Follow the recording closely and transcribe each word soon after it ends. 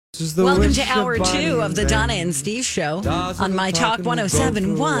Welcome to hour 2 of the Donna and Steve Show on My Talk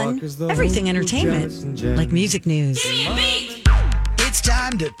 107.1. Everything entertainment, like music news. It's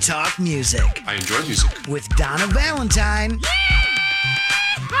time to talk music. I enjoy music. With Donna Valentine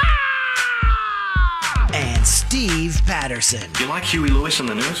and Steve Patterson. You like Huey Lewis in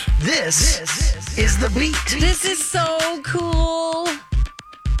the news? This is The Beat. This is so cool.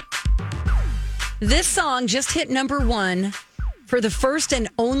 This song just hit number 1 for the first and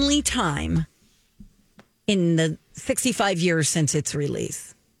only time in the 65 years since its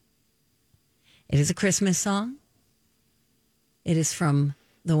release. It is a Christmas song. It is from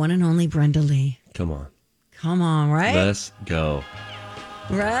the one and only Brenda Lee. Come on. Come on, right? Let's go.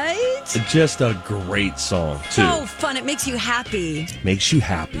 Right? Just a great song, too. So fun. It makes you happy. Makes you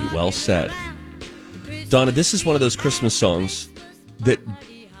happy. Well said. Donna, this is one of those Christmas songs that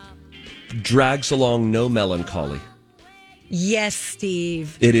drags along no melancholy. Yes,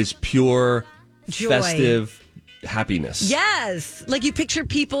 Steve. It is pure, Joy. festive happiness. Yes. Like you picture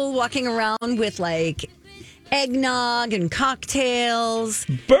people walking around with like eggnog and cocktails.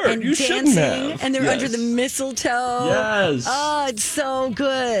 Bert, and you dancing, shouldn't have. and they're Yes. under the mistletoe. Yes. Oh, it's so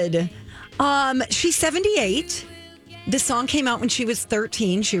good. She's 78. The song came out when she was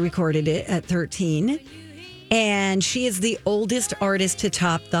 13. She recorded it at 13. And she is the oldest artist to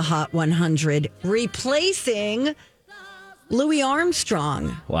top the Hot 100, replacing Louis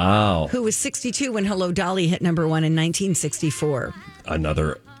Armstrong. Wow. Who was 62 when Hello Dolly hit number 1 in 1964.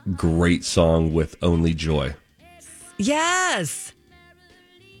 Another great song with Only Joy. Yes.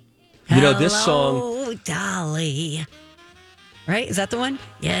 You know, this song... Hello Dolly. Right? Is that the one?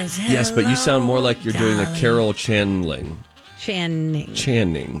 Yes. Yes, but you sound more like you're doing a Dolly. Carol Channing.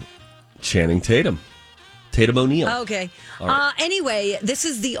 Channing Tatum. Tatum O'Neal. Okay. All right. Anyway, this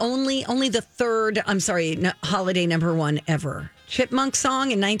is the only the third, holiday number 1 ever. Chipmunk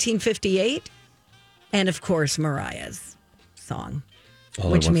song in 1958. And of course, Mariah's song, All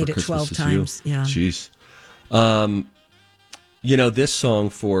I which Want made for it Christmas 12 is times. You. Yeah. Jeez. You know, this song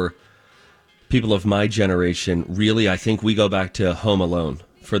for people of my generation, really, I think we go back to Home Alone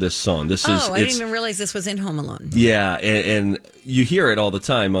for this song. This is. I didn't even realize this was in Home Alone. Yeah, and you hear it all the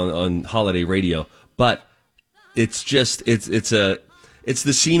time on holiday radio, but it's just it's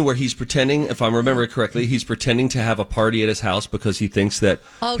the scene where he's pretending, if I remember it correctly, he's pretending to have a party at his house because he thinks that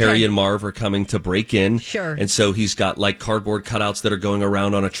Harry and Marv are coming to break in. Sure. And so he's got like cardboard cutouts that are going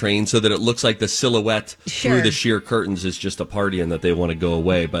around on a train so that it looks like the silhouette through the sheer curtains is just a party and that they want to go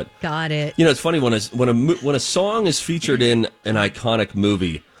away. But got it. You know, it's funny when a song is featured in an iconic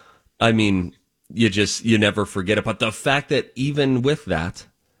movie, I mean, you never forget it. But the fact that even with that,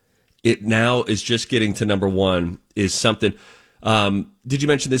 it now is just getting to number 1 is something. Did you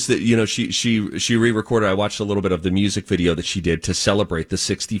mention this, that, you know, she re-recorded, I watched a little bit of the music video that she did to celebrate the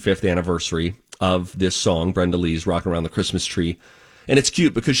 65th anniversary of this song, Brenda Lee's Rockin' Around the Christmas Tree. And it's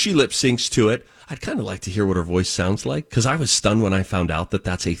cute because she lip syncs to it. I'd kind of like to hear what her voice sounds like, because I was stunned when I found out that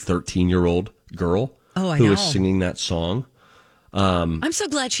that's a 13-year-old girl who is singing that song. I'm so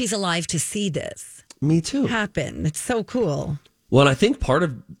glad she's alive to see this. Me too. Happen. It's so cool. Well, and I think part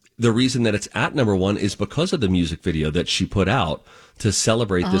of the reason that it's at number 1 is because of the music video that she put out to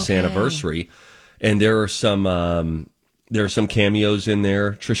celebrate this anniversary. And there are some cameos in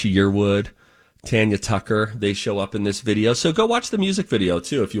there. Trisha Yearwood, Tanya Tucker, they show up in this video. So go watch the music video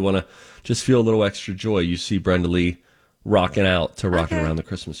too if you want to just feel a little extra joy. You see Brenda Lee rocking out to Rockin' Around the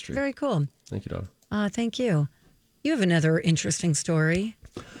Christmas Tree. Very cool. Thank you, Donna. Thank you. You have another interesting story.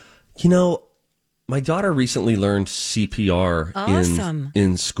 You know, my daughter recently learned CPR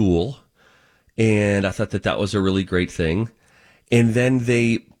in school, and I thought that was a really great thing. And then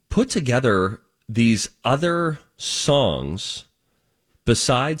they put together these other songs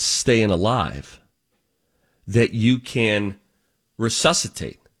besides Staying Alive that you can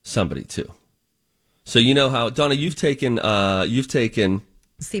resuscitate somebody to. So you know how, Donna, you've taken CPR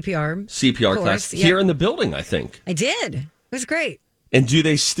course, class here in the building, I think. I did. It was great. And do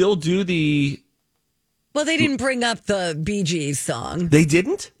they still do the... Well, they didn't bring up the Bee Gees song. They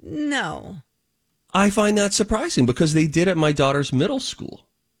didn't? No. I find that surprising because they did at my daughter's middle school.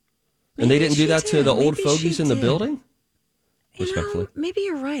 And Maybe they didn't do that to the old Maybe fogies she in the did. building? Respectfully. Maybe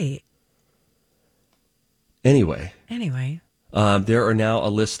you're right. Anyway. There are now a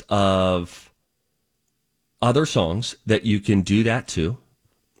list of other songs that you can do that to.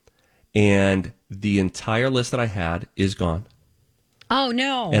 And the entire list that I had is gone. Oh,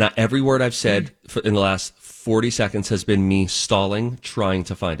 no. And every word I've said in the last 40 seconds has been me stalling, trying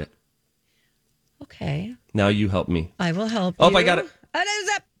to find it. Okay. Now you help me. I will help you. Oh, I got it.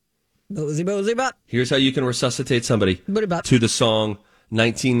 Boozy bop. Here's how you can resuscitate somebody Booty bop. to the song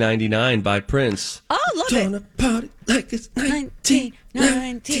 1999 by Prince. Oh, love Gonna it. party like it's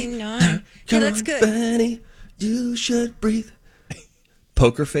 1999. Yeah, that's good. Benny, you should breathe.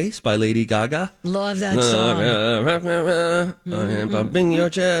 Poker Face by Lady Gaga. Love that song. I am bumping your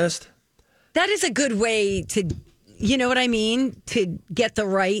chest. That is a good way to, you know what I mean? To get the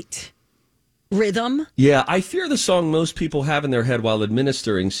right rhythm. Yeah, I fear the song most people have in their head while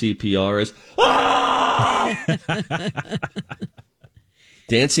administering CPR is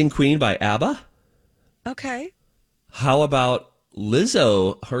Dancing Queen by ABBA. Okay. How about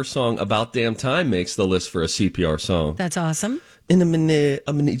Lizzo? Her song About Damn Time makes the list for a CPR song. That's awesome. In a minute,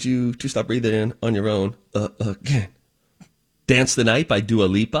 I'm going to need you to stop breathing on your own again. Dance the Night by Dua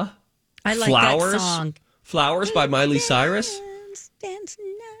Lipa. I like Flowers. that song. Flowers by Miley Cyrus. Dance,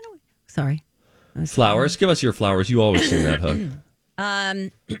 sorry. Flowers. Give us your flowers. You always sing that hook. I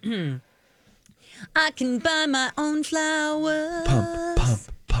can buy my own flowers. Pump, pump,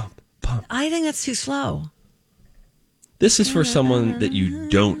 pump, pump. I think that's too slow. This is for someone that you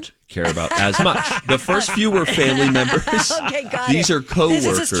don't care about as much. The first few were family members. Okay, got These it. are co-workers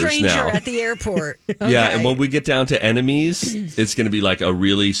This is a stranger now. at the airport. Yeah, Okay. and when we get down to enemies, it's going to be like a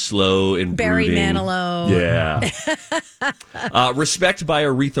really slow and Barry brooding. Manilow. Yeah. Respect by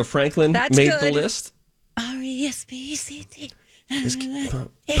Aretha Franklin That's made good. the list. R-E-S-P-C-T.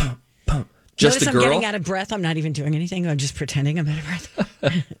 Pump, pump, pump. Just Notice a I'm girl. getting out of breath. I'm not even doing anything. I'm just pretending I'm out of breath.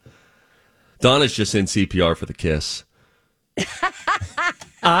 Donna's just in CPR for the kiss.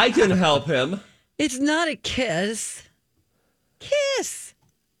 I can help him. It's not a kiss. Kiss.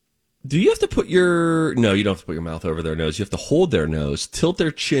 Do you have to put your... No, you don't have to put your mouth over their nose. You have to hold their nose, tilt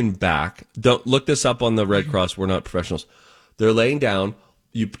their chin back. Don't look this up on the Red Cross. We're not professionals. They're laying down.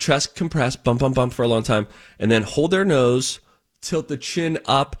 You chest compress, bump, bump, bump for a long time, and then hold their nose, tilt the chin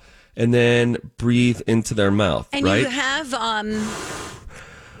up, and then breathe into their mouth, And right? you have,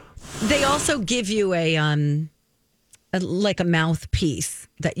 they also give you like a mouthpiece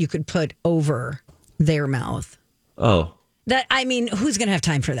that you could put over their mouth. Oh, That, I mean, who's going to have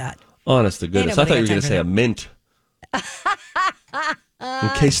time for that? honest to goodness. I nobody thought you were got going to time say for a mint. In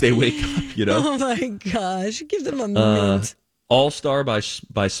case they wake up, you know? Oh my gosh. Give them a mint. All-Star by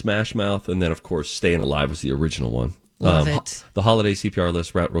Smash Mouth, and then, of course, Staying Alive was the original one. Love it. The holiday CPR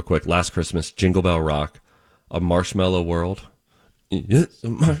list, real quick. Last Christmas, Jingle Bell Rock, A Marshmallow World. Yes, a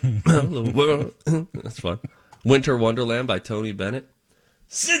marshmallow world. That's fun. Winter Wonderland by Tony Bennett.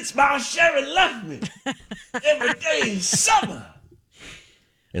 Since my Sherry left me, every day is summer.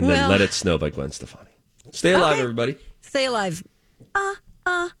 And then Well- Let It Snow by Gwen Stefani. Stay alive, Okay. everybody. Stay alive.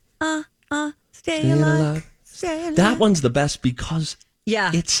 Stay Staying alive. alive. Stay alive. That one's the best because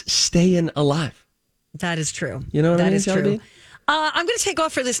Yeah, it's staying alive. that is true. You know what I That mean, is Jelly true. Bean? I'm going to take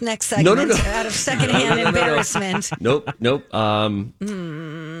off for this next segment no. out of secondhand embarrassment. Nope.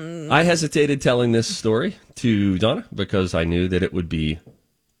 I hesitated telling this story to Donna because I knew that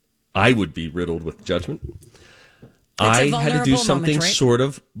I would be riddled with judgment. I had to do vulnerable something moment, right? sort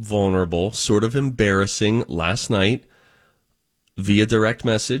of vulnerable, sort of embarrassing last night via direct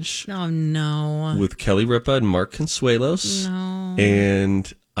message Oh, no. with Kelly Ripa and Mark Consuelos.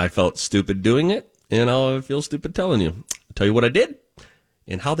 And I felt stupid doing it, and I feel stupid telling you. I'll tell you what I did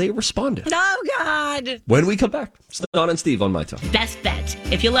and how they responded. Oh, God. When we come back, it's Don and Steve on My Talk. Best Bet.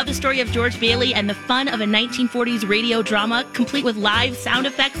 If you love the story of George Bailey and the fun of a 1940s radio drama, complete with live sound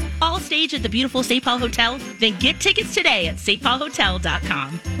effects, all staged at the beautiful St. Paul Hotel, then get tickets today at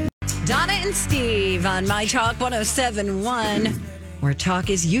stpaulhotel.com. Donna and Steve on My Talk 107.1, where talk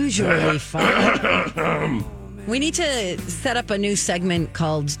is usually fun. We need to set up a new segment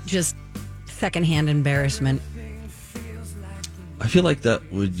called just secondhand embarrassment. I feel like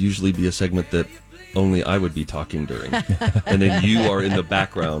that would usually be a segment that only I would be talking during. And then you are in the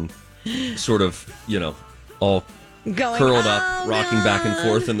background, sort of, all Going, curled "Oh, up, rocking back and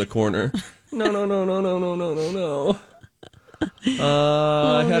forth in the corner. No.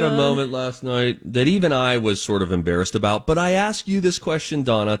 I had a moment last night that even I was sort of embarrassed about. But I ask you this question,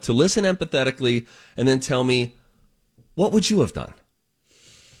 Donna, to listen empathetically and then tell me, what would you have done?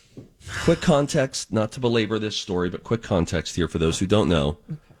 Quick context, not to belabor this story, but quick context here for those who don't know.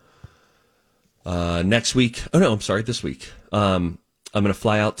 This week, I'm going to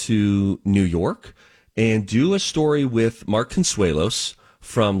fly out to New York and do a story with Mark Consuelos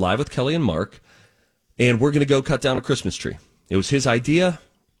from Live with Kelly and Mark, and we're going to go cut down a Christmas tree. It was his idea.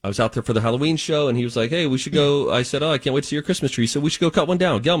 I was out there for the Halloween show, and he was like, hey, we should go. I said, I can't wait to see your Christmas tree, so we should go cut one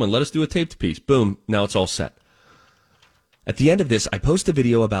down. Gelman, let us do a taped piece. Boom, now it's all set. At the end of this, I post a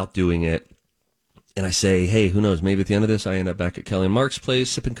video about doing it, and I say, hey, who knows, maybe at the end of this, I end up back at Kelly and Mark's place,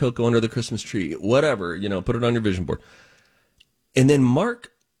 sipping cocoa under the Christmas tree, whatever, put it on your vision board. And then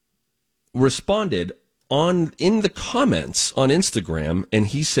Mark responded in the comments on Instagram, and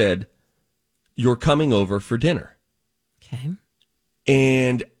he said, "You're coming over for dinner." Okay.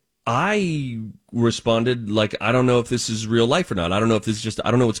 And I responded like, I don't know if this is real life or not. I don't know if this is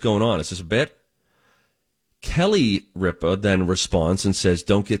I don't know what's going on. Is this a bit? Kelly Ripa then responds and says,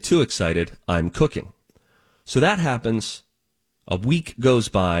 "Don't get too excited. I'm cooking." So that happens. A week goes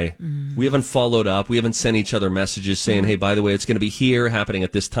by. We haven't followed up. We haven't sent each other messages saying, "Hey, by the way, it's going to be here, happening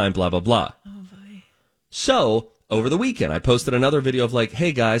at this time, blah, blah, blah." So over the weekend, I posted another video of like,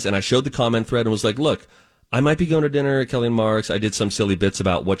 "Hey, guys," and I showed the comment thread and was like, "Look, I might be going to dinner at Kelly and Mark's." I did some silly bits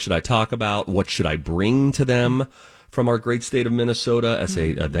about what should I talk about, what should I bring to them from our great state of Minnesota as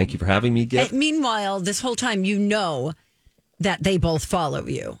a thank you for having me gift. And meanwhile, this whole time, you know that they both follow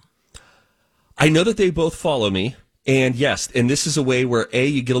you. I know that they both follow me. And yes, and this is a way where, A,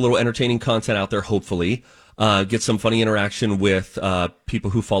 you get a little entertaining content out there, hopefully, get some funny interaction with people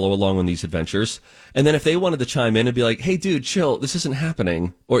who follow along on these adventures. And then if they wanted to chime in and be like, "Hey, dude, chill, this isn't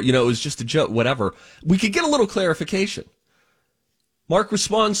happening," or, it was just a joke, whatever, we could get a little clarification. Mark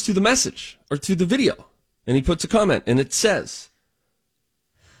responds to the message or to the video, and he puts a comment, and it says,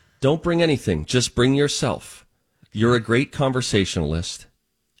 "Don't bring anything, just bring yourself. You're a great conversationalist.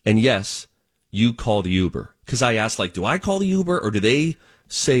 And yes, you call the Uber." Because I asked, do I call the Uber, or do they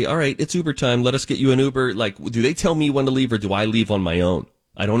say, "All right, it's Uber time, let us get you an Uber"? Do they tell me when to leave, or do I leave on my own?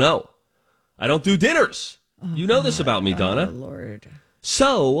 I don't know. I don't do dinners. You know this about me, Donna. Oh, Lord.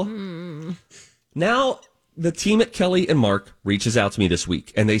 So now the team at Kelly and Mark reaches out to me this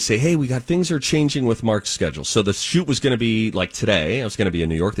week, and they say, "Hey, things are changing with Mark's schedule." So the shoot was going to be today. I was going to be in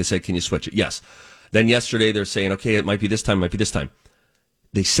New York. They said, "Can you switch it?" Yes. Then yesterday they're saying, "Okay, it might be this time, might be this time."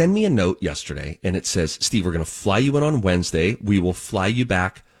 They send me a note yesterday, and it says, "Steve, we're going to fly you in on Wednesday. We will fly you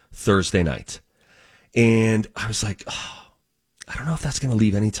back Thursday night." And I was like, I don't know if that's going to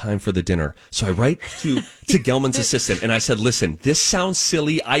leave any time for the dinner. So I write to Gelman's assistant, and I said, "Listen, this sounds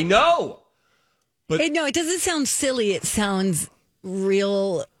silly. I know. But No, it doesn't sound silly. It sounds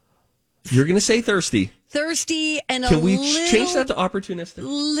real you're going to say thirsty. Thirsty and Can we change that to opportunistic?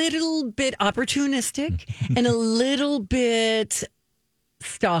 Little bit opportunistic and a little bit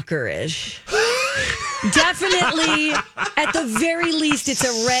stalkerish. Definitely, at the very least, it's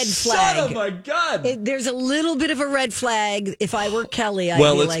a red flag. Son of my God. There's a little bit of a red flag. If I were Kelly, I'd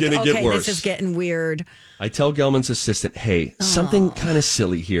Well, be it's like, gonna get okay, worse. this is getting weird. I tell Gelman's assistant, "Hey, something kind of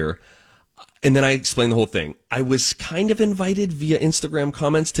silly here." And then I explain the whole thing. I was kind of invited via Instagram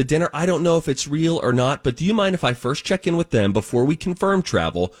comments to dinner. I don't know if it's real or not, but do you mind if I first check in with them before we confirm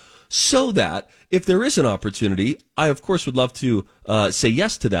travel, so that if there is an opportunity, I, of course, would love to say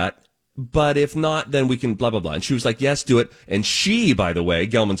yes to that. But if not, then we can blah, blah, blah. And she was like, "Yes, do it." And she, by the way,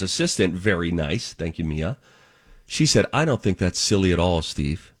 Gelman's assistant, very nice. Thank you, Mia. She said, "I don't think that's silly at all,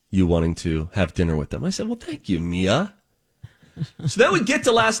 Steve, you wanting to have dinner with them." I said, "Well, thank you, Mia." So then we get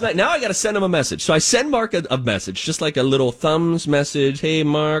to last night. Now I got to send him a message. So I send Mark a message, just like a little thumbs message. "Hey,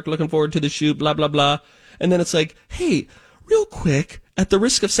 Mark, looking forward to the shoot, blah, blah, blah." And then it's like, "Hey, real quick, at the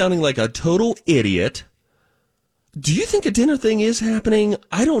risk of sounding like a total idiot, do you think a dinner thing is happening?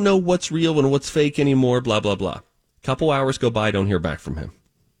 I don't know what's real and what's fake anymore, blah, blah, blah." Couple hours go by, don't hear back from him.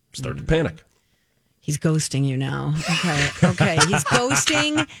 Start to panic. He's ghosting you now. Okay. He's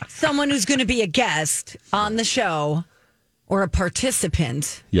ghosting someone who's going to be a guest on the show or a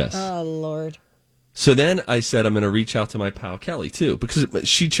participant. Yes. Oh, Lord. So then I said, I'm going to reach out to my pal Kelly, too, because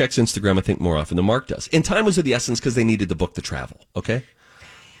she checks Instagram, I think, more often than Mark does. And time was of the essence because they needed to book the travel, okay?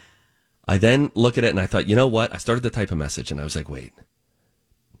 I then look at it and I thought, you know what? I started to type a message and I was like, wait,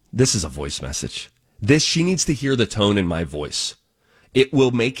 this is a voice message. She needs to hear the tone in my voice. It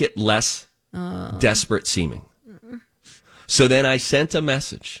will make it less desperate seeming. So then I sent a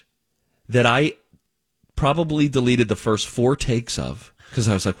message that I probably deleted the first 4 takes of, because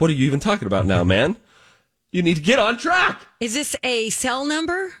I was like, what are you even talking about now, man? You need to get on track. Is this a cell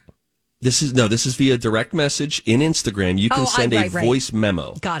number? This is via direct message in Instagram. You can send a voice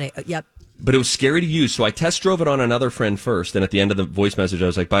memo. Got it. Yep. But it was scary to use, so I test drove it on another friend first, and at the end of the voice message, I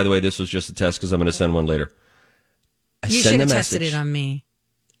was like, by the way, this was just a test because I'm going to send one later. You should have tested it on me.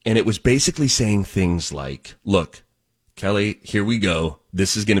 And it was basically saying things like, look, Kelly, here we go.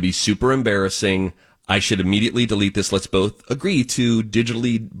 This is going to be super embarrassing. I should immediately delete this. Let's both agree to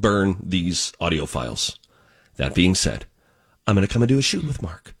digitally burn these audio files. That being said, I'm going to come and do a shoot with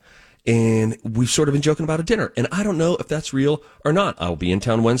Mark. And we've sort of been joking about a dinner. And I don't know if that's real or not. I'll be in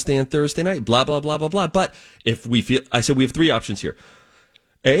town Wednesday and Thursday night, blah, blah, blah, blah, blah. But if we feel, I said we have 3 options here.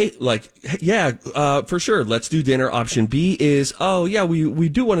 A, like, yeah, for sure, let's do dinner. Option B is, oh, yeah, we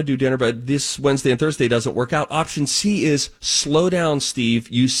do want to do dinner, but this Wednesday and Thursday doesn't work out. Option C is, slow down, Steve.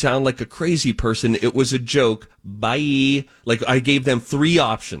 You sound like a crazy person. It was a joke. Bye. Like, I gave them 3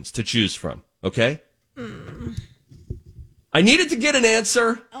 options to choose from, okay? I needed to get an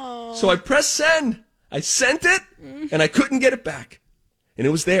answer, so I pressed send. I sent it, and I couldn't get it back. And it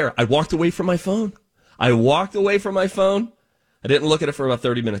was there. I walked away from my phone. I didn't look at it for about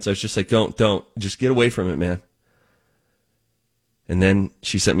 30 minutes. I was just like, don't. Just get away from it, man. And then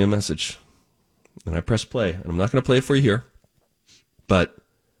she sent me a message. And I pressed play. And I'm not going to play it for you here. But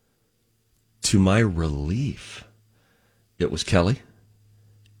to my relief, it was Kelly.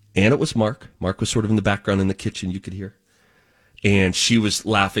 And it was Mark. Mark was sort of in the background in the kitchen. You could hear. And she was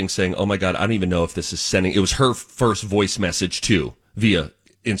laughing, saying, oh, my God, I don't even know if this is sending. It was her first voice message, too, via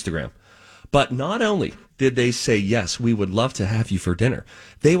Instagram. But not only did they say, yes, we would love to have you for dinner,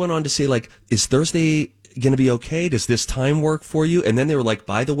 they went on to say, like, is Thursday going to be okay? Does this time work for you? And then they were like,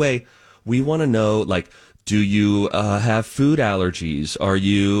 by the way, we want to know, like, do you have food allergies? Are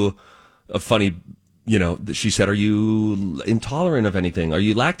you funny? You know, she said, are you intolerant of anything? Are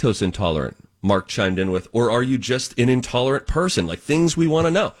you lactose intolerant? Mark chimed in with, or are you just an intolerant person? Like, things we want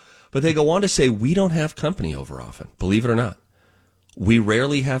to know. But they go on to say, we don't have company over often, believe it or not. We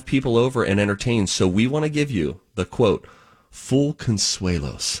rarely have people over and entertain, so we want to give you the, quote, full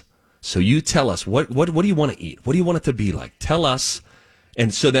consuelos. So you tell us, what do you want to eat? What do you want it to be like? Tell us.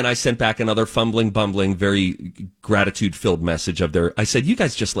 And so then I sent back another bumbling, very gratitude-filled message I said, you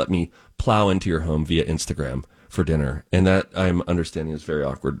guys just let me plow into your home via Instagram for dinner. And that, I'm understanding, is very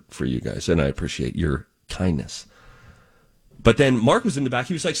awkward for you guys, and I appreciate your kindness. But then Mark was in the back.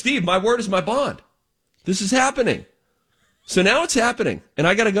 He was like, Steve, my word is my bond. This is happening. So now it's happening, and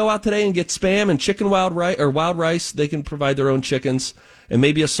I got to go out today and get Spam and chicken wild rice. They can provide their own chickens, and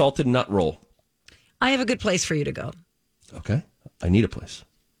maybe a salted nut roll. I have a good place for you to go. Okay, I need a place.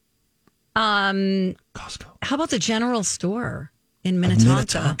 Costco. How about the general store in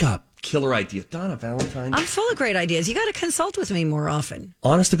Minnetonka? Killer idea, Donna Valentine. I'm full of great ideas. You got to consult with me more often.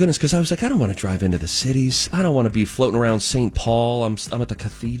 Honest to goodness, because I was like, I don't want to drive into the cities. I don't want to be floating around St. Paul. I'm at the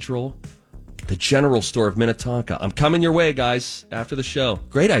cathedral. The general store of Minnetonka. I'm coming your way, guys, after the show.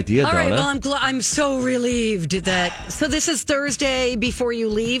 Great idea, All Donna. right, well, I'm so relieved that... So this is Thursday before you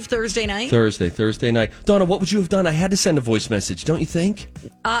leave, Thursday night? Thursday night. Donna, what would you have done? I had to send a voice message, don't you think?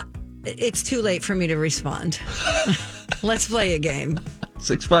 It's too late for me to respond. Let's play a game.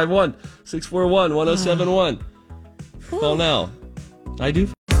 651-641-1071. Call now. I do.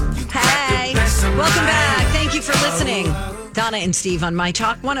 Hey, welcome back. Thank you for listening. Donna and Steve on My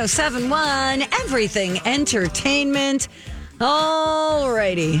Talk 1071, Everything Entertainment.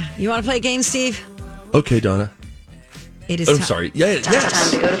 Alrighty. You want to play a game, Steve? Okay, Donna. It is sorry. Yeah,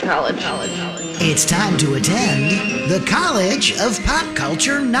 yes. Time to go to college. It's time to attend the College of Pop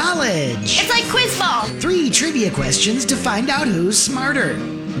Culture Knowledge. It's like quiz ball. 3 trivia questions to find out who's smarter.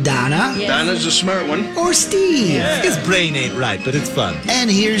 Donna? Yes. Donna's a smart one. Or Steve? His brain ain't right, but it's fun.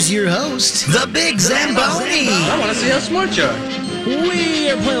 And here's your host, the Big Zamboni. I want to see how smart you are. We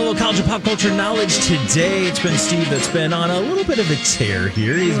are playing a little College of Pop Culture Knowledge today. It's been Steve that's been on a little bit of a tear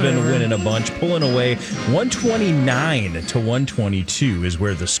here. He's been winning a bunch, pulling away 129 to 122 is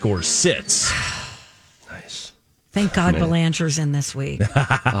where the score sits. Nice. Thank God Belanger's in this week.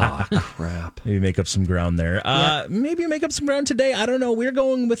 Oh, crap. Maybe make up some ground there. Maybe make up some ground today. I don't know. We're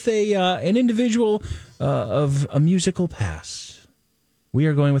going with an individual of a musical past. We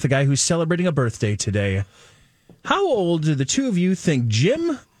are going with a guy who's celebrating a birthday today. How old do the two of you think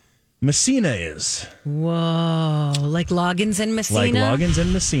Jim Messina is? Whoa. Like Loggins and Messina? Like Loggins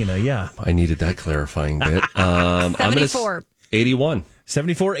and Messina, yeah. I needed that clarifying bit. 74. 81.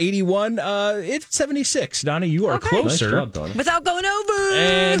 74, 81. It's 76. Donna, you are closer. Nice job, Donna. Without going over.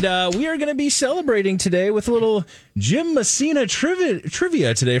 And we are going to be celebrating today with a little Jim Messina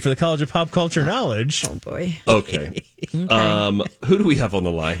trivia today for the College of Pop Culture Knowledge. Oh, boy. Okay. Who do we have on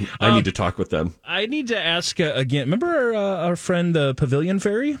the line? I need to talk with them. I need to ask again. Remember our friend, the Pavilion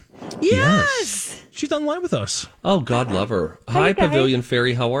Fairy? Yes. She's on the line with us. Oh, God love her. Hi, guys. Pavilion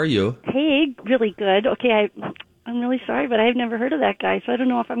Fairy. How are you? Hey, really good. Okay, I'm really sorry, but I've never heard of that guy, so I don't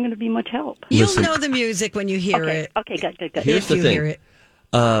know if I'm going to be much help. You'll know the music when you hear it. Okay, good. Here's the you thing. hear it.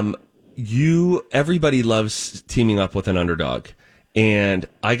 Everybody loves teaming up with an underdog. And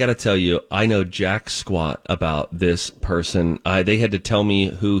I got to tell you, I know jack squat about this person. They had to tell me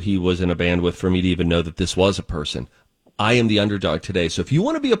who he was in a band with for me to even know that this was a person. I am the underdog today. So if you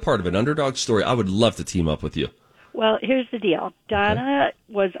want to be a part of an underdog story, I would love to team up with you. Well, here's the deal. Donna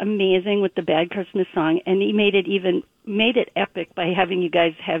was amazing with the Bad Christmas song, and he made it epic by having you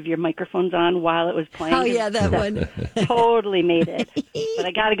guys have your microphones on while it was playing. Oh, yeah, that one. Totally made it. But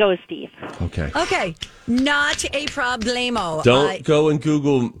I got to go with Steve. Okay. Okay, not a problemo. Don't go and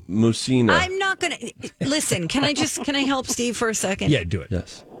Google Musina. I'm not going to. Listen, can I help Steve for a second? Yeah, do it.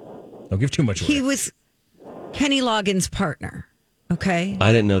 Yes. Don't give too much away. He was Kenny Loggins' partner. Okay.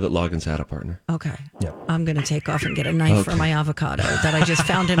 I didn't know that Loggins had a partner. Okay. Yeah. I'm going to take off and get a knife for my avocado that I just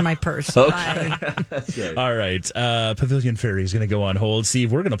found in my purse. Okay. Bye. All right. Pavilion Ferry is going to go on hold.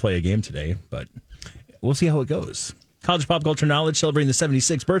 Steve, we're going to play a game today, but we'll see how it goes. College Pop Culture Knowledge celebrating the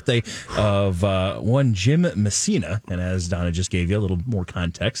 76th birthday of one Jim Messina. And as Donna just gave you a little more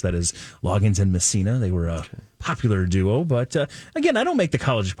context, that is Loggins and Messina. They were a popular duo. But again, I don't make the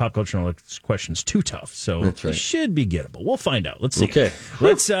College Pop Culture Knowledge questions too tough. So it should be gettable. We'll find out. Let's see. Okay.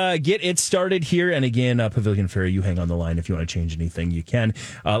 Let's get it started here. And again, Pavilion Ferry, you hang on the line if you want to change anything, you can.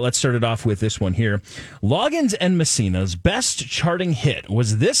 Let's start it off with this one here. Loggins and Messina's best charting hit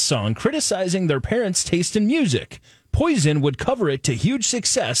was this song criticizing their parents' taste in music. Poison would cover it to huge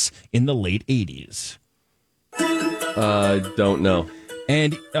success in the late 80s. Don't know.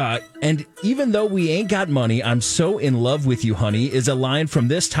 And even though we ain't got money, I'm so in love with you, honey, is a line from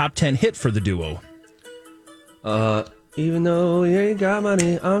this top 10 hit for the duo. Even though we ain't got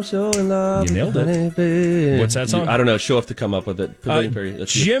money, I'm so in love. You nailed it. Baby. What's that song? I don't know. She'll have to come up with it. Pavilion Ferry.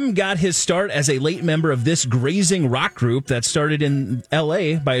 Let's see. Jim got his start as a late member of this grazing rock group that started in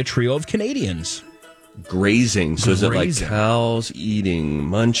L.A. by a trio of Canadians. Grazing. So is it like Grazing. cows eating,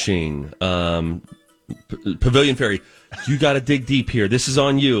 munching? Pavilion Ferry, you got to dig deep here. This is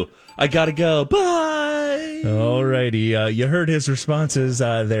on you. I got to go. Bye. All righty. You heard his responses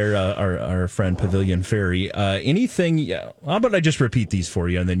there, our friend Pavilion Ferry. Anything? Yeah, how about I just repeat these for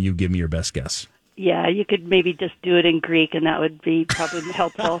you, and then you give me your best guess? Yeah, you could maybe just do it in Greek, and that would be probably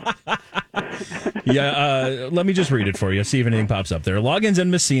helpful. Yeah, let me just read it for you, see if anything pops up there. Loggins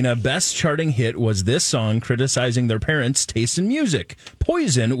and Messina, best charting hit was this song criticizing their parents' taste in music.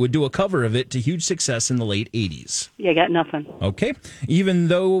 Poison would do a cover of it to huge success in the late 80s. Yeah, got nothing. Okay. Even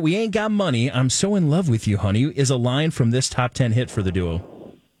though we ain't got money, I'm so in love with you, honey, is a line from this top 10 hit for the duo.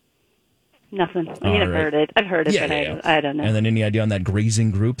 Nothing. I mean, I've heard it, but I don't know. And then any idea on that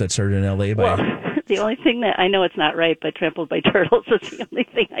grazing group that started in L.A. by... Well, the only thing that I know it's not right, but Trampled by Turtles is the only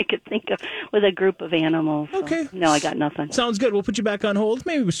thing I could think of with a group of animals. So, Okay. no, I got nothing. Sounds good. We'll put you back on hold.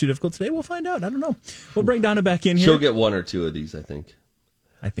 Maybe it was too difficult today. We'll find out. I don't know. We'll bring Donna back in here. She'll get one or two of these, I think.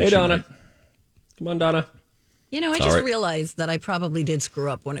 Hey, she Donna. might. Come on, Donna. You know, I just realized that I probably did screw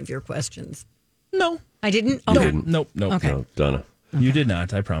up one of your questions. No. I didn't? No. Okay. Nope. Okay. No, Donna. You did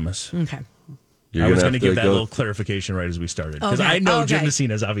not, I promise. Okay. You're I was going going to give that little clarification right as we started. Because I know Jim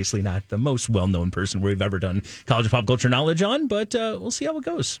Messina is obviously not the most well-known person we've ever done College of Pop Culture Knowledge on, but we'll see how it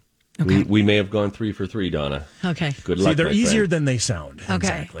goes. Okay. We may have gone 3 for 3, Donna. Okay. Good luck. See, they're my easier friend. than they sound. Okay.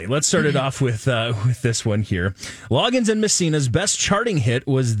 Exactly. Let's start it off with this one here. Loggins and Messina's best charting hit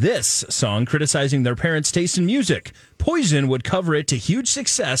was this song criticizing their parents' taste in music. Poison would cover it to huge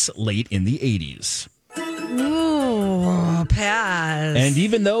success late in the 80s. Ooh, pass. And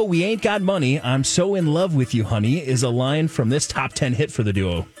even though we ain't got money, I'm so in love with you, honey, is a line from this top 10 hit for the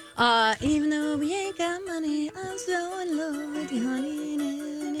duo. Even though we ain't got money, I'm so in love with you, honey.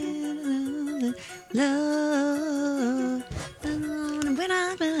 Love.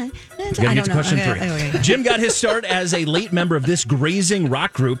 Gotta get to question 3. Okay. Jim got his start as a late member of this grazing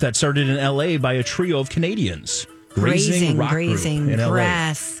rock group that started in L.A. by a trio of Canadians. Grazing rock group in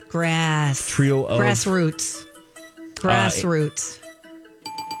L.A. Grass. Trio of... Grassroots.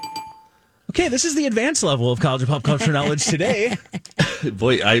 Okay, this is the advanced level of College of Pop Culture Knowledge today.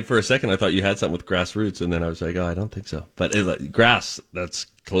 Boy, for a second, I thought you had something with grassroots, and then I was like, oh, I don't think so. But grass, that's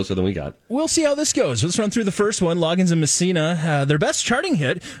closer than we got. We'll see how this goes. Let's run through the first one. Loggins and Messina. Their best charting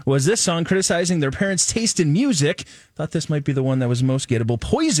hit was this song criticizing their parents' taste in music. Thought this might be the one that was most gettable.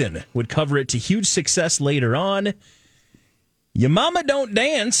 Poison would cover it to huge success later on. Your mama don't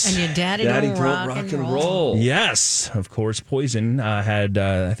dance. And your daddy Daddy don't rock and roll. Yes, of course. Poison had,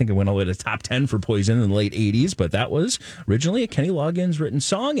 I think it went all the way to top 10 for Poison in the late 80s, but that was originally a Kenny Loggins written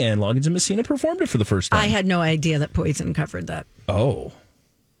song, and Loggins and Messina performed it for the first time. I had no idea that Poison covered that. Oh,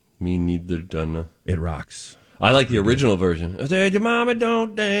 Me neither, Donna. it rocks. I like the original version. I said, your mama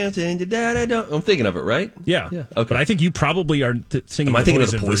don't dance and your daddy don't. I'm thinking of it, right? Yeah. Okay. But I think you probably are singing. Am I thinking of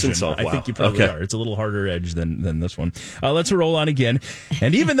the Poison Poison version. song? I Wow. think you probably Okay. are. It's a little harder edge than this one. Let's roll on again.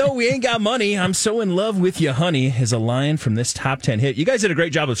 And even though we ain't got money, I'm so in love with you, honey, is a line from this top 10 hit. You guys did a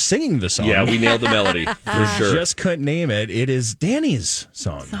great job of singing the song. Yeah, we nailed the melody for sure. Just couldn't name it. It is Danny's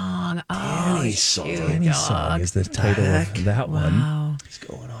song. Danny's song. Danny's song is the title of that one. Wow. What's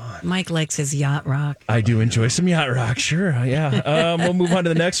going on? Mike likes his yacht rock. I do enjoy some yacht rock, sure. Yeah. We'll move on to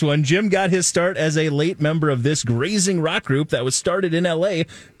the next one. Jim got his start as a late member of this grazing rock group that was started in L.A.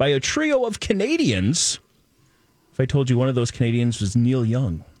 by a trio of Canadians. If I told you one of those Canadians was Neil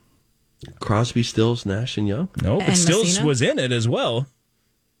Young. Crosby, Stills, Nash and Young. No, but And Stills Messina? was in it as well.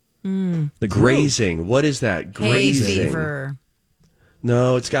 The group. Grazing. What is that? Hay Grazing. fever.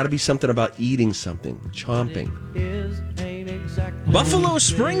 No, it's got to be something about eating something, chomping. Buffalo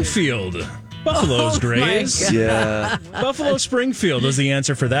Springfield. Buffalo's Grays. Yeah. Buffalo Springfield was the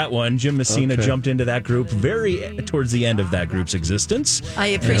answer for that one. Jim Messina Okay. jumped into that group very towards the end of that group's existence. I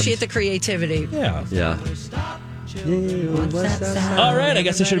appreciate the creativity. Yeah. Yeah. All right, I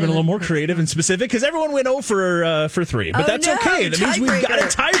guess I should have been a little more creative and specific because everyone went 0 for 3. But Oh, that's no, okay. That means we've got a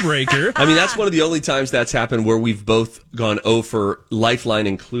tiebreaker. I mean, that's one of the only times that's happened where we've both gone 0 for Lifeline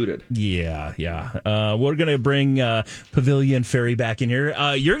included. Yeah. We're going to bring Pavilion Ferry back in here.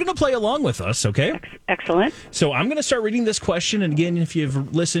 You're going to play along with us, okay? Excellent. So I'm going to start reading this question. And again, if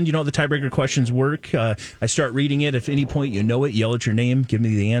you've listened, you know how the tiebreaker questions work. I start reading it. If at any point you know it, yell out your name, give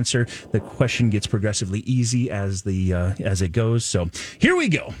me the answer. The question gets progressively easy as it goes. So here we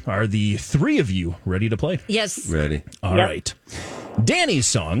go. Are the three of you ready to play? Yes. Ready. All right. Danny's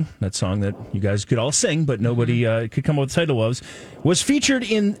song, that song that you guys could all sing, but nobody could come up with the title was featured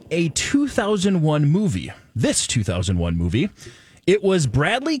in a 2001 movie. This 2001 movie. It was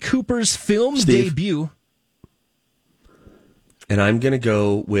Bradley Cooper's film debut. And I'm going to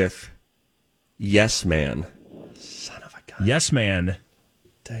go with Yes Man. Son of a gun. Yes Man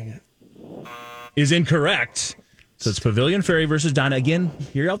Dang it. is incorrect. So it's Pavilion Ferry versus Donna. Again,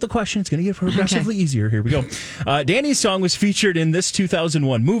 hear out the question. It's going to get progressively easier. Here we go. Danny's song was featured in this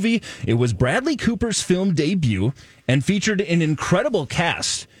 2001 movie. It was Bradley Cooper's film debut and featured an incredible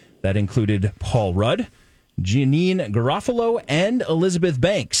cast that included Paul Rudd, Janine Garofalo, and Elizabeth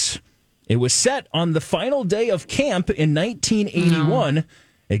Banks. It was set on the final day of camp in 1981.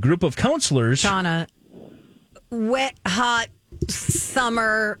 A group of counselors. Shauna, wet, hot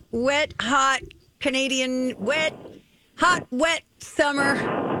summer, wet, hot Canadian, wet,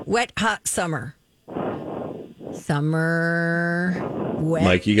 summer, wet, hot summer. Summer, wet.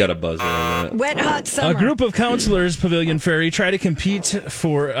 Mike, you got a buzzer on that. Wet, hot summer. A group of counselors, Pavilion Ferry, try to complete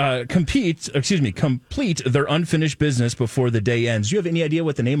their unfinished business before the day ends. Do you have any idea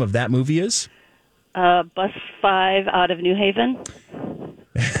what the name of that movie is? Bus 5 out of New Haven.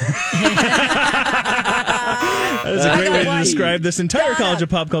 That's a great way to describe this entire College of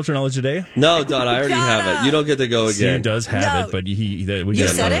Pop Culture Knowledge today. No, Don, I already have it. You don't get to go Steve again. does have it, but we You got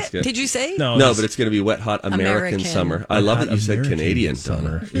said that's it? good. Did you say? No, No, but it's going to be Wet Hot American Summer. I love that you said American Canadian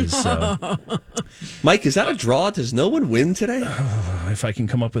Summer. Donna. Is, Mike, is that a draw? Does no one win today? if I can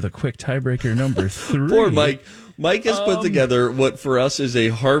come up with a quick tiebreaker number 3. Poor Mike. Mike has put together what for us is a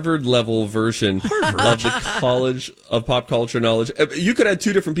Harvard-level version of the College of Pop Culture Knowledge. You could have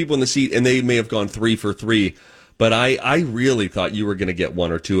two different people in the seat, and they may have gone 3 for 3. But I really thought you were going to get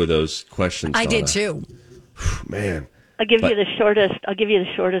one or two of those questions. I Donna. did too. Man. I'll give you the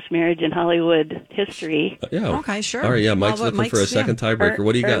shortest marriage in Hollywood history. Yeah. Okay, sure. All right, yeah, Mike's Well, looking Mike's- for a second tiebreaker.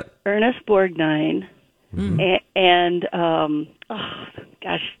 What do you got? Ernest Borgnine and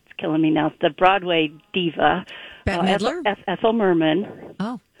gosh, it's killing me now. The Broadway diva, Bette Midler? Ethel Merman.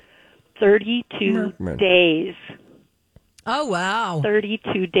 Oh. 32 Merman. days. Oh, wow.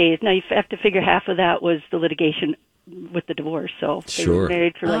 32 days. Now you have to figure half of that was the litigation with the divorce. So they Sure. were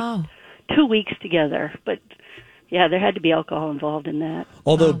married for like 2 weeks together, but. Yeah, there had to be alcohol involved in that.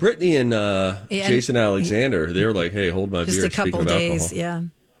 Although Brittany and Jason Alexander, they were like, "Hey, hold my Just beer." a couple speaking of days, alcohol. yeah.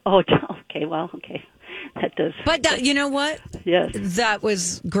 Oh, okay. Well, okay. That does. But you know what? Yes. That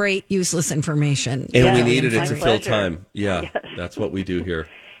was great, useless information. And Yeah, we needed it my to fill pleasure. time. Yeah, Yes. that's what we do here.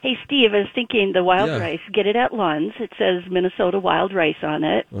 Hey, Steve, I was thinking the wild Yeah. rice. Get it at Lund's. It says Minnesota wild rice on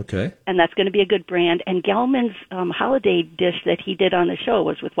it, Okay. and that's going to be a good brand. And Gelman's holiday dish that he did on the show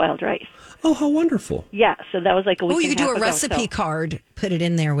was with wild rice. Oh, how wonderful! Yeah, so that was like a week. Oh, you and could a do half a ago, recipe so- card, put it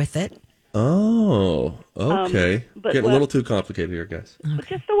in there with it. Oh, okay. but Getting a what- little too complicated here, guys. But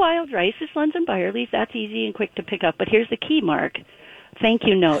just the wild rice is Lund's and Byerly's. That's easy and quick to pick up. But here's the key, Mark. Thank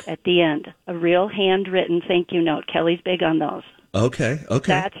you note at the end. A real handwritten thank you note. Kelly's big on those. Okay.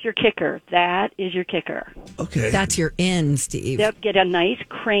 That's your kicker. That is your kicker. Okay. That's your in, Steve. Yep, get a nice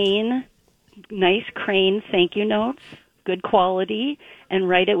crane thank you notes, good quality, and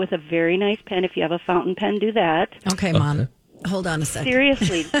write it with a very nice pen. If you have a fountain pen, do that. Okay, Mom. Hold on a second.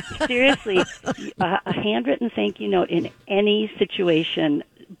 Seriously, a handwritten thank you note in any situation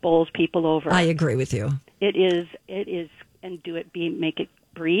bowls people over. I agree with you. It is, and make it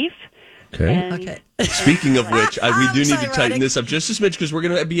brief. Okay. And Okay. Speaking of which, we do need to ironic. tighten this up just a smidge because we're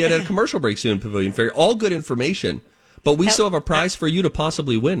going to be at a commercial break soon, Pavilion Fairy. All good information, but we still have a prize for you to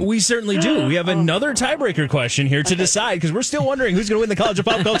possibly win. We certainly do. We have another tiebreaker question here to decide because we're still wondering who's going to win the College of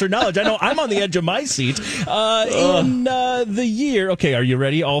Pop Culture Knowledge. I know I'm on the edge of my seat. In the year, okay, are you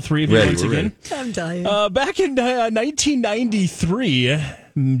ready? All three of you once again? I'm dying. Back in 1993,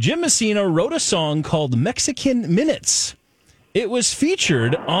 Jim Messina wrote a song called Mexican Minutes. It was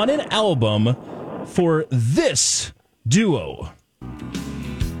featured on an album for this duo.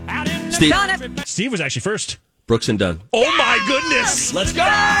 Steve, Steve was actually first. Brooks and Dunn. Oh my goodness! Let's go!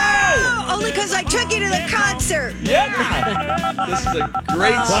 Only because I took you to the concert. Yeah! This is a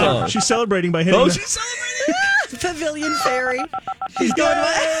great song. She's celebrating by hitting. she's celebrating. Pavilion Fairy. She's going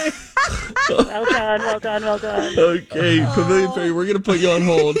away. well done. Okay, Pavilion Fairy, we're going to put you on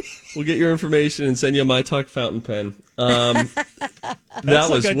hold. We'll get your information and send you a My Talk fountain pen. That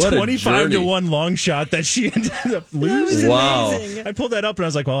was like a what 25 a to 1 long shot that she ended up losing. Wow. Amazing. I pulled that up and I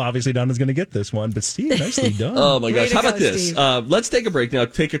was like, well, obviously Donna's going to get this one. But Steve, nicely done. Oh my Way gosh. to How about go, this? Steve. Let's take a break now.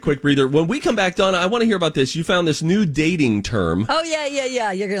 Take a quick breather. When we come back, Donna, I want to hear about this. You found this new dating term Oh,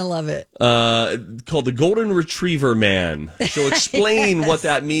 yeah. You're going to love it. called the Golden Retriever Man. So explain what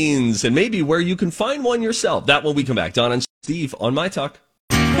that means and maybe where you can find one yourself. That when we come back. Donna and Steve on My Talk.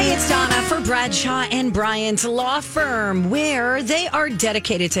 Hey, it's Donna for Bradshaw and Bryant Law Firm, where they are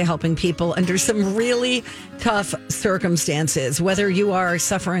dedicated to helping people under some really tough circumstances. Whether you are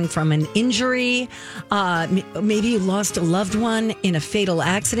suffering from an injury, maybe you lost a loved one in a fatal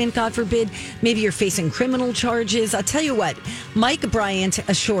accident, God forbid, maybe you're facing criminal charges. I'll tell you what, Mike Bryant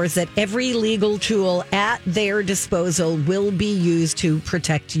assures that every legal tool at their disposal will be used to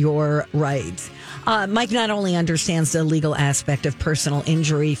protect your rights. Mike not only understands the legal aspect of personal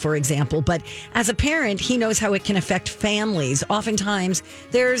injury, for example, but as a parent, he knows how it can affect families. Oftentimes,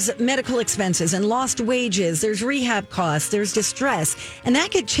 there's medical expenses and lost wages, there's rehab costs, there's distress, and that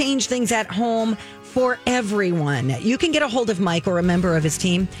could change things at home for everyone. You can get a hold of Mike or a member of his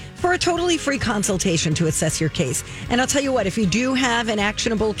team for a totally free consultation to assess your case. And I'll tell you what, if you do have an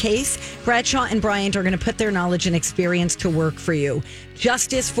actionable case, Bradshaw and Bryant are going to put their knowledge and experience to work for you.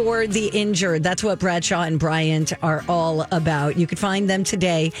 Justice for the injured. That's what Bradshaw and Bryant are all about. You can find them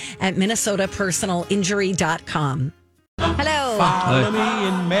today at minnesotapersonalinjury.com. Hello. Follow me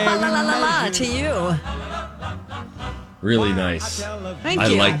and marry La la la la to you. Really nice. Thank I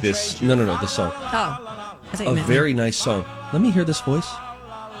you. like this. No, the song. Oh, I thought you A meant very nice song. Let me hear this voice.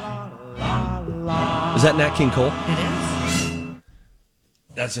 Is that Nat King Cole? It is.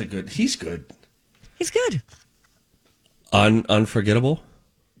 That's a good. He's good. He's good. Unforgettable.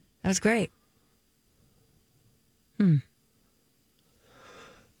 That was great.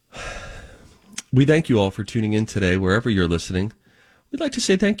 We thank you all for tuning in today, wherever you're listening. We'd like to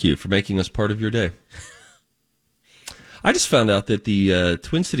say thank you for making us part of your day. I just found out that the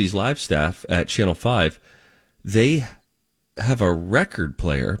Twin Cities Live staff at Channel 5, they have a record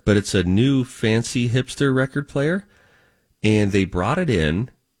player, but it's a new fancy hipster record player. And they brought it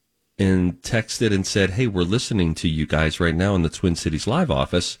in and texted and said, hey, we're listening to you guys right now in the Twin Cities Live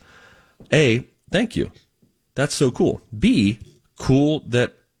office. A, thank you. That's so cool. B, cool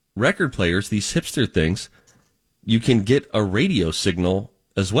that record players, these hipster things, you can get a radio signal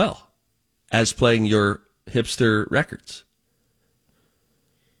as well as playing your hipster records.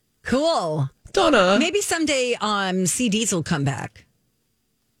 Cool. Donna. Maybe someday CDs will come back.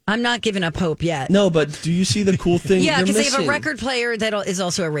 I'm not giving up hope yet. No, but do you see the cool thing? Yeah, you're because they have a missing? record player that is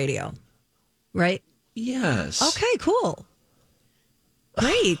also a radio, right? Yes. Okay, cool.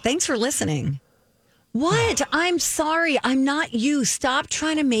 Great. Thanks for listening. What? I'm sorry. I'm not you. Stop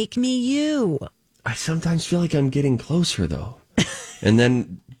trying to make me you. I sometimes feel like I'm getting closer, though. And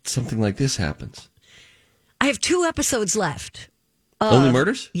then something like this happens. I have 2 episodes left. Only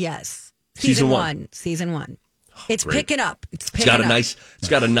Murders? Yes. Season one. Season 1. It's great. picking up. It's It's picking got up. it's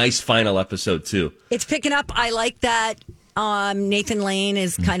got a nice final episode, too. It's picking up. I like that. Nathan Lane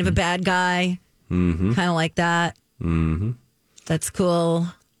is kind of a bad guy. Mm-hmm. Kind of like that. Mm-hmm. That's cool.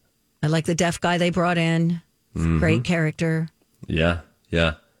 I like the deaf guy they brought in. Great character. Yeah,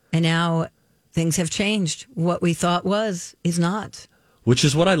 yeah. And now things have changed. What we thought is not. Which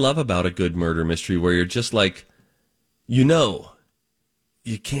is what I love about a good murder mystery, where you're just like, you know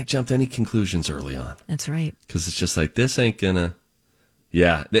you can't jump to any conclusions early on. That's right. Because it's just like, this ain't gonna.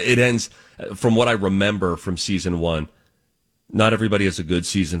 Yeah, it ends, from what I remember from season 1, not everybody has a good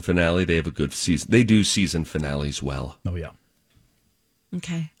season finale. They have a good season. They do season finales well. Oh, yeah.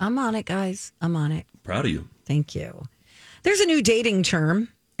 Okay. I'm on it, guys. I'm on it. Proud of you. Thank you. There's a new dating term,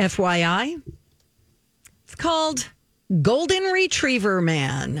 FYI. It's called Golden Retriever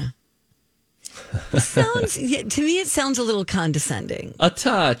Man. To me, it sounds a little condescending. A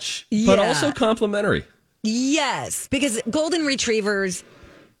touch, but Yeah. also complimentary. Yes, because Golden Retrievers,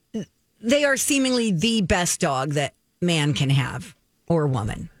 they are seemingly the best dog that man can have, or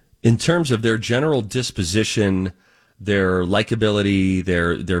woman. In terms of their general disposition, their likability,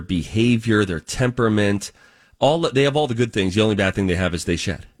 their behavior, their temperament, they have all the good things. The only bad thing they have is they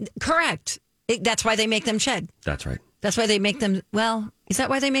shed. Correct. That's why they make them shed. That's right. That's why they make them, well, is that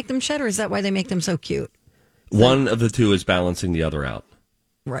why they make them shed, or is that why they make them so cute? One of the two is balancing the other out.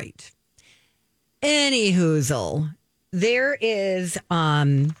 Right. Any hoozle. There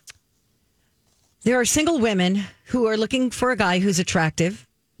are single women who are looking for a guy who's attractive.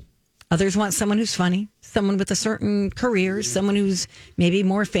 Others want someone who's funny, someone with a certain career, someone who's maybe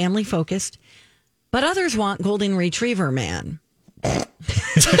more family focused. But others want Golden Retriever Man. This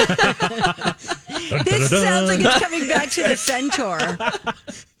sounds like it's coming back to the centaur.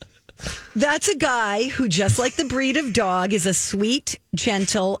 That's a guy who, just like the breed of dog, is a sweet,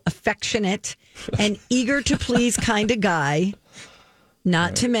 gentle, affectionate, and eager to please kind of guy.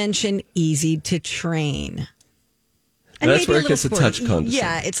 Not to mention easy to train. And That's maybe where a it gets a little touch sporty. condescending.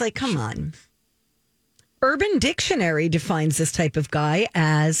 Yeah, it's like, come on. Urban Dictionary defines this type of guy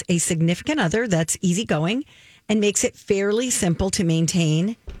as a significant other that's easygoing and makes it fairly simple to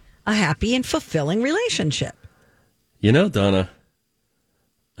maintain a happy and fulfilling relationship. You know, Donna,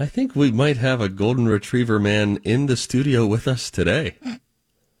 I think we might have a Golden Retriever Man in the studio with us today.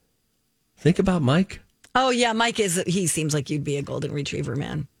 Think about Mike. Oh, yeah, Mike he seems like you'd be a Golden Retriever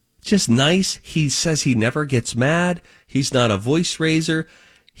Man. Just nice. He says he never gets mad. He's not a voice raiser.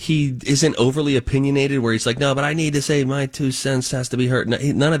 He isn't overly opinionated where he's like, no, but I need to say my 2 cents has to be heard.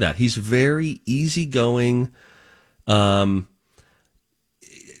 None of that. He's very easygoing. He's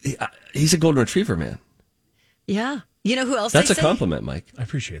a Golden Retriever Man. Yeah. You know who else That's they a say? compliment, Mike. I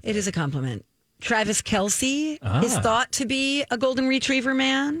appreciate that. It is a compliment. Travis Kelce is thought to be a Golden Retriever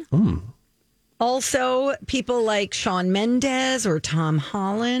Man. Also, people like Shawn Mendes or Tom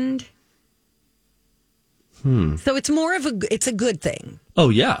Holland. So it's more of it's a good thing. Oh,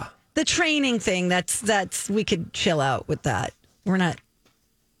 yeah. The training thing, that's we could chill out with that. We're not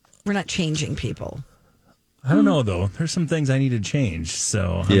changing people. I don't know, though. There's some things I need to change,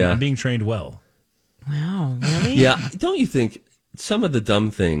 so I'm being trained well. Wow, really? Yeah. Don't you think some of the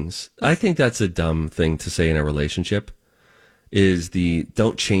dumb things, I think that's a dumb thing to say in a relationship, is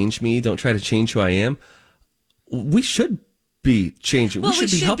don't change me, don't try to change who I am. We should be changing. Well, we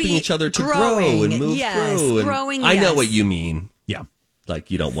should be helping each other to grow and move through. And growing, I know yes. what you mean. Yeah. Like,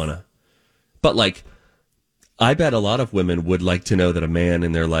 you don't want to. But, like, I bet a lot of women would like to know that a man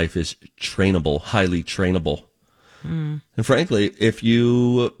in their life is trainable, highly trainable. And frankly, if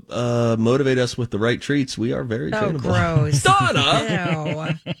you motivate us with the right treats, we are very Oh, trainable. gross.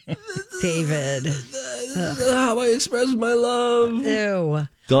 Donna! Ew. David. How I express my love. Ew.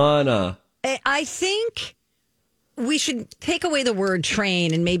 Donna. I think we should take away the word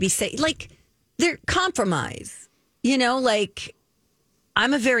train and maybe say, like, they're compromise. You know, like,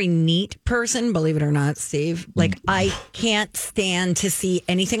 I'm a very neat person, believe it or not, Steve. Like, I can't stand to see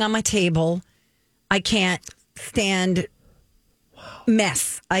anything on my table. I can't stand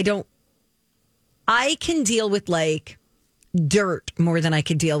mess. I can deal with, like, dirt more than I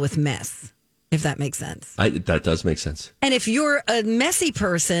could deal with mess, if that makes sense. That does make sense. And if you're a messy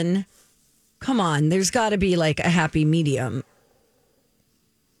person, come on, there's got to be like a happy medium.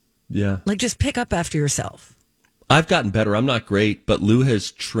 Yeah. Like, just pick up after yourself. I've gotten better. I'm not great, but Lou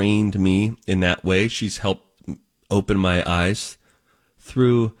has trained me in that way. She's helped open my eyes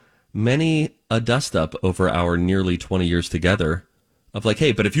through many a dust up over our nearly 20 years together of like,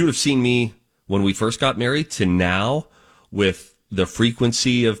 hey, but if you would have seen me when we first got married to now with the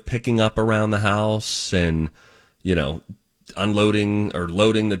frequency of picking up around the house and, you know, unloading or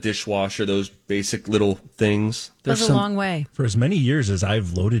loading the dishwasher, those basic little things. That's a long way. For as many years as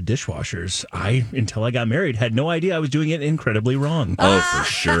I've loaded dishwashers, until I got married, had no idea I was doing it incredibly wrong. Oh, for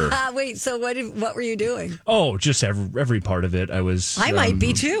sure. Wait, so what were you doing? Oh, just every part of it. I might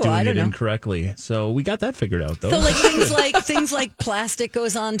be too. Doing I don't it know. Incorrectly. So we got that figured out, though. So like things like plastic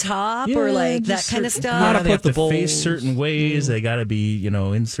goes on top or like that kind of stuff. Yeah, Gotta they have put the to face bowls. certain ways. They got to be,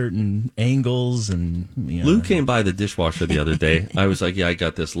 in certain angles. And Lou came by the dishwasher the other day. I was like, yeah, I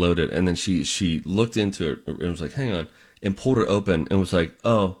got this loaded. And then she looked into it and was like, hang on, and pulled it open and was like,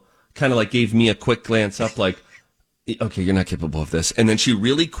 oh, kind of like gave me a quick glance up like, okay, you're not capable of this. And then she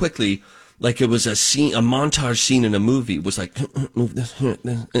really quickly, like it was a montage scene in a movie, was like, move this.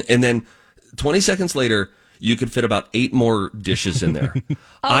 And then 20 seconds later, you could fit about 8 more dishes in there. Okay.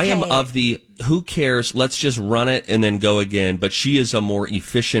 I am of the, who cares, let's just run it and then go again. But she is a more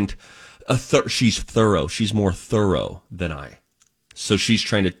efficient, she's thorough. She's more thorough than I. So she's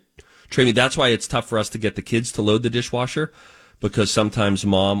trying to train me. That's why it's tough for us to get the kids to load the dishwasher, because sometimes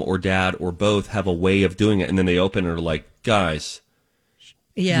mom or dad or both have a way of doing it. And then they open and are like, guys,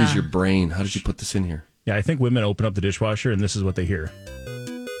 use your brain. How did you put this in here? Yeah, I think women open up the dishwasher and this is what they hear.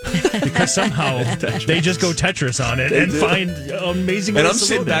 Because somehow they just go Tetris on it and find amazing ways. And I'm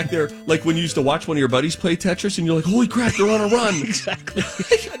sitting back there like when you used to watch one of your buddies play Tetris and you're like, holy crap, they're on a run. Exactly.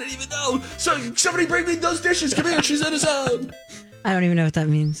 I didn't even know. So somebody bring me those dishes. Come here. She's in a zone. I don't even know what that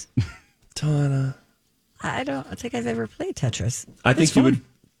means. Donna. I don't think I've ever played Tetris. I think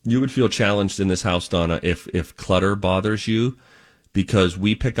you would feel challenged in this house, Donna, if clutter bothers you, because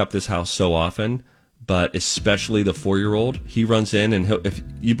we pick up this house so often. But especially the 4-year-old, he runs in and if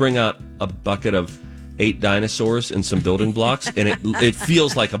you bring out a bucket of 8 dinosaurs and some building blocks, and it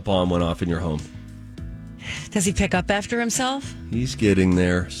feels like a bomb went off in your home. Does he pick up after himself? He's getting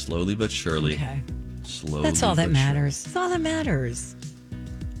there slowly but surely. Okay. Slowly. That's all that matters. That's all that matters.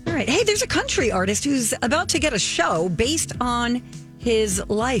 All right. Hey, there's a country artist who's about to get a show based on his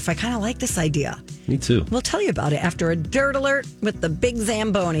life. I kind of like this idea. Me too. We'll tell you about it after a Dirt Alert with the Big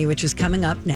Zamboni, which is coming up next.